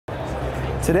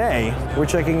Today, we're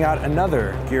checking out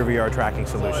another Gear VR tracking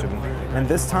solution, and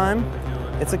this time,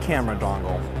 it's a camera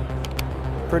dongle.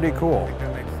 Pretty cool.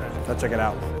 Let's check it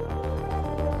out.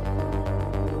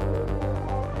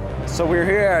 So we're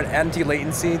here at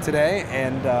Antilatency today,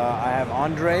 and I have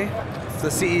Andre, the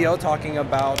CEO, talking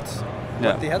about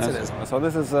what the headset is. So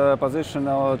this is a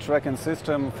positional tracking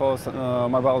system for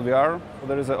mobile VR.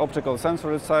 There is an optical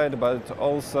sensor inside, but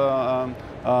also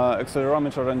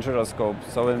accelerometer and gyroscope.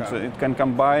 So it can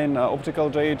combine optical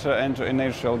data and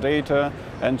inertial data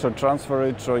and to transfer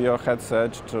it to your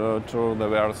headset to the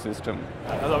VR system.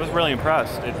 I was really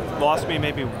impressed. It lost me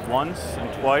maybe once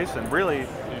and twice, and really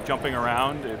jumping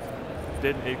around,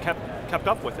 it kept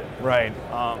up with it. Right.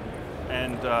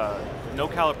 No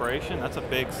calibration, that's a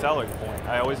big selling point.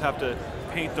 I always have to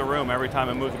paint the room every time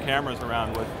I move the cameras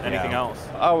around with anything else.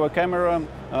 Our camera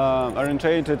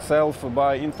orientates itself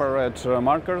by infrared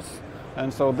markers,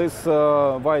 and so this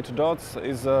white dots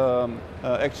is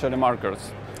actually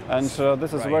markers. And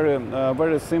this is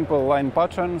very simple line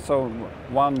pattern, so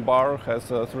one bar has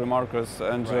 3 markers,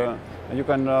 and you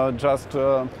can just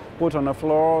put on the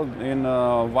floor in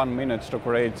 1 minute to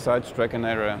create such tracking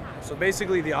area. So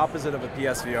basically the opposite of a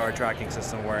PSVR tracking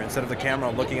system, where instead of the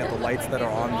camera looking at the lights that are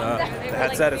on the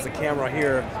headset, it's the camera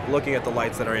here looking at the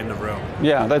lights that are in the room.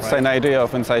 Yeah, that's an idea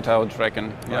of inside-out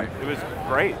tracking. Yeah. It was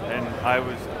great, and I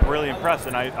was really impressed,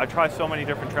 and I tried so many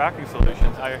different tracking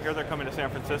solutions. I hear they're coming to San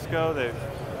Francisco. They've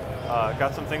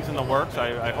got some things in the works.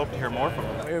 I hope to hear more from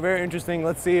them. Very interesting.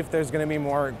 Let's see if there's going to be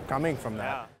more coming from that.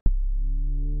 Yeah.